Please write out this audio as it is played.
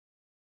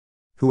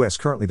Who is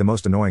currently the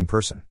most annoying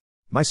person?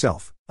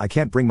 Myself. I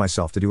can't bring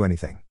myself to do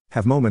anything.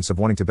 Have moments of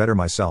wanting to better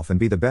myself and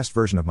be the best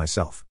version of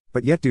myself,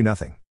 but yet do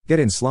nothing. Get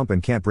in slump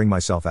and can't bring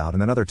myself out,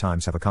 and then other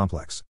times have a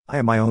complex. I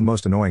am my own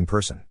most annoying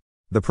person.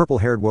 The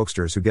purple-haired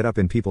wokesters who get up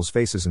in people's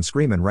faces and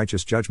scream in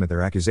righteous judgment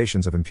their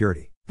accusations of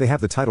impurity. They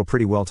have the title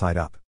pretty well tied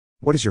up.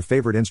 What is your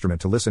favorite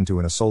instrument to listen to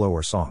in a solo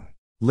or song?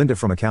 Linda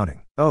from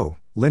accounting. Oh,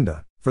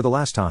 Linda. For the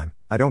last time,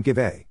 I don't give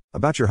a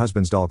about your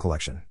husband's doll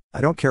collection.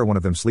 I don't care one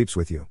of them sleeps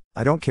with you.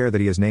 I don't care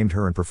that he has named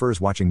her and prefers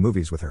watching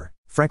movies with her.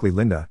 Frankly,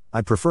 Linda,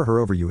 I'd prefer her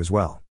over you as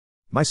well.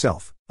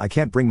 Myself. I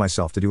can't bring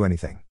myself to do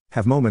anything.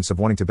 Have moments of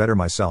wanting to better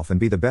myself and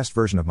be the best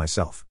version of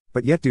myself,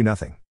 but yet do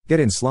nothing. Get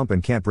in slump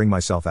and can't bring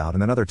myself out,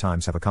 and then other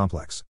times have a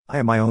complex. I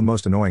am my own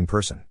most annoying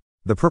person.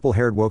 The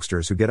purple-haired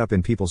wokesters who get up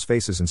in people's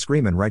faces and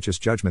scream in righteous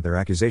judgment their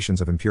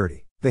accusations of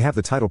impurity. They have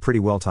the title pretty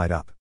well tied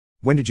up.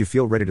 When did you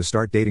feel ready to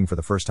start dating for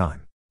the first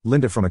time?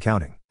 Linda from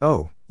accounting.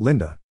 Oh,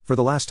 Linda. For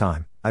the last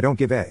time, I don't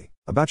give a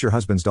about your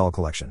husband's doll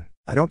collection.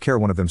 I don't care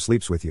one of them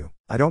sleeps with you.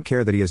 I don't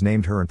care that he has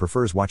named her and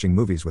prefers watching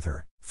movies with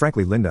her.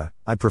 Frankly, Linda,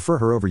 I'd prefer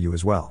her over you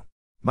as well.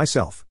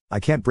 Myself. I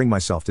can't bring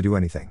myself to do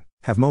anything.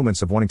 Have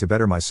moments of wanting to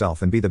better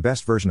myself and be the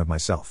best version of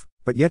myself,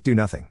 but yet do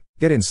nothing.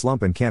 Get in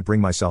slump and can't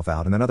bring myself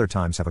out, and then other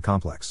times have a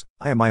complex.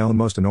 I am my own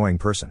most annoying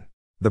person.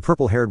 The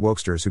purple-haired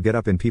wokesters who get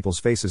up in people's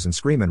faces and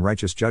scream in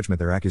righteous judgment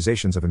their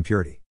accusations of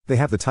impurity. They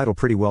have the title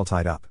pretty well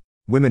tied up.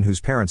 Women whose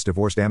parents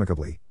divorced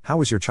amicably. How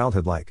was your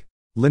childhood like?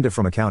 Linda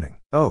from accounting.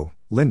 Oh,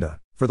 Linda.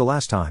 For the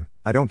last time,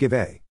 I don't give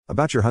a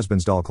about your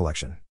husband's doll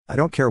collection. I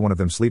don't care one of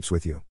them sleeps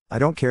with you. I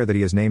don't care that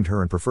he has named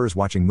her and prefers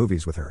watching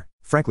movies with her.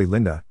 Frankly,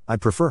 Linda,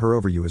 I'd prefer her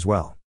over you as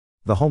well.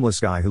 The homeless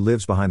guy who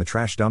lives behind the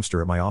trash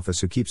dumpster at my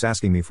office who keeps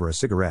asking me for a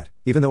cigarette,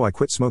 even though I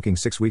quit smoking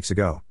 6 weeks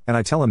ago, and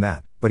I tell him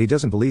that, but he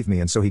doesn't believe me,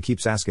 and so he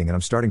keeps asking, and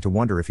I'm starting to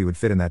wonder if he would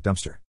fit in that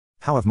dumpster.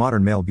 How have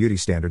modern male beauty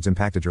standards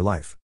impacted your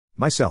life?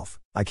 Myself.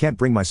 I can't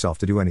bring myself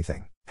to do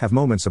anything. Have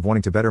moments of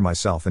wanting to better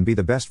myself and be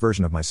the best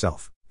version of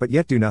myself, but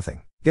yet do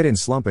nothing. Get in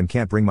slump and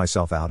can't bring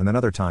myself out, and then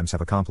other times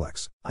have a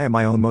complex. I am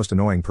my own most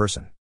annoying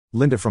person.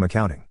 Linda from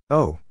accounting.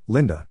 Oh,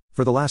 Linda.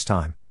 For the last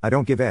time, I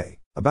don't give a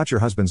about your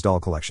husband's doll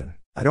collection.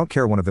 I don't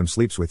care one of them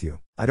sleeps with you.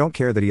 I don't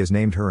care that he has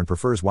named her and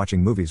prefers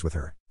watching movies with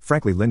her.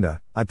 Frankly,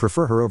 Linda, I'd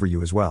prefer her over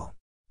you as well.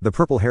 The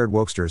purple-haired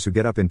wokesters who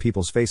get up in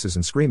people's faces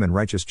and scream in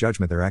righteous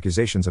judgment their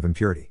accusations of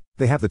impurity.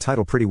 They have the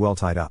title pretty well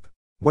tied up.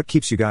 What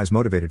keeps you guys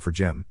motivated for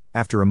gym?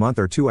 After a month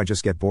or two I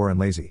just get bored and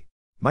lazy.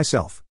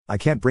 Myself. I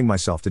can't bring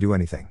myself to do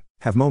anything.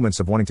 Have moments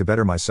of wanting to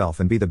better myself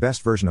and be the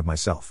best version of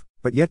myself,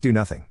 but yet do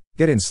nothing.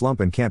 Get in slump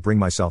and can't bring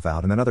myself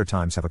out, and then other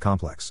times have a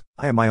complex.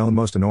 I am my own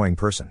most annoying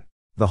person.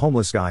 The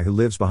homeless guy who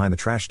lives behind the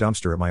trash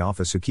dumpster at my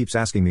office who keeps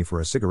asking me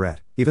for a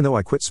cigarette, even though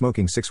I quit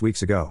smoking 6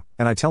 weeks ago,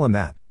 and I tell him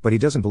that, but he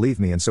doesn't believe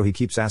me, and so he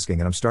keeps asking,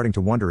 and I'm starting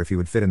to wonder if he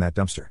would fit in that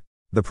dumpster.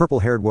 The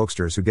purple-haired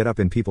wokesters who get up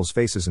in people's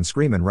faces and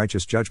scream in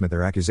righteous judgment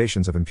their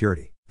accusations of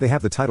impurity. They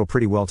have the title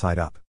pretty well tied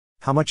up.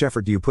 How much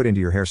effort do you put into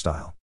your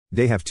hairstyle?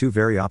 They have two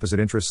very opposite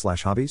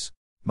interests/hobbies?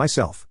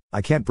 Myself.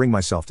 I can't bring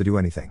myself to do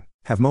anything.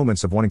 Have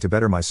moments of wanting to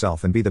better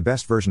myself and be the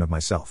best version of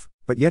myself,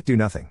 but yet do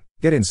nothing.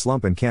 Get in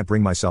slump and can't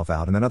bring myself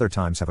out, and then other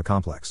times have a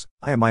complex.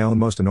 I am my own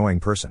most annoying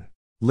person.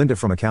 Linda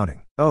from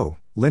accounting. Oh,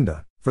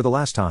 Linda. For the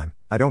last time,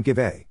 I don't give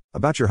a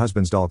about your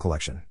husband's doll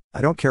collection.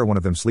 I don't care one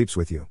of them sleeps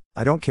with you.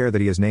 I don't care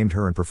that he has named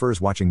her and prefers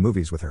watching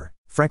movies with her.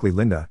 Frankly,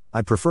 Linda,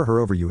 I'd prefer her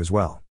over you as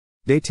well.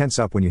 Day tense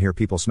up when you hear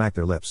people smack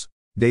their lips.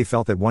 Dave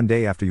felt that one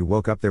day after you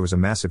woke up there was a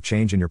massive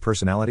change in your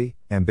personality,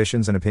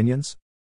 ambitions and opinions.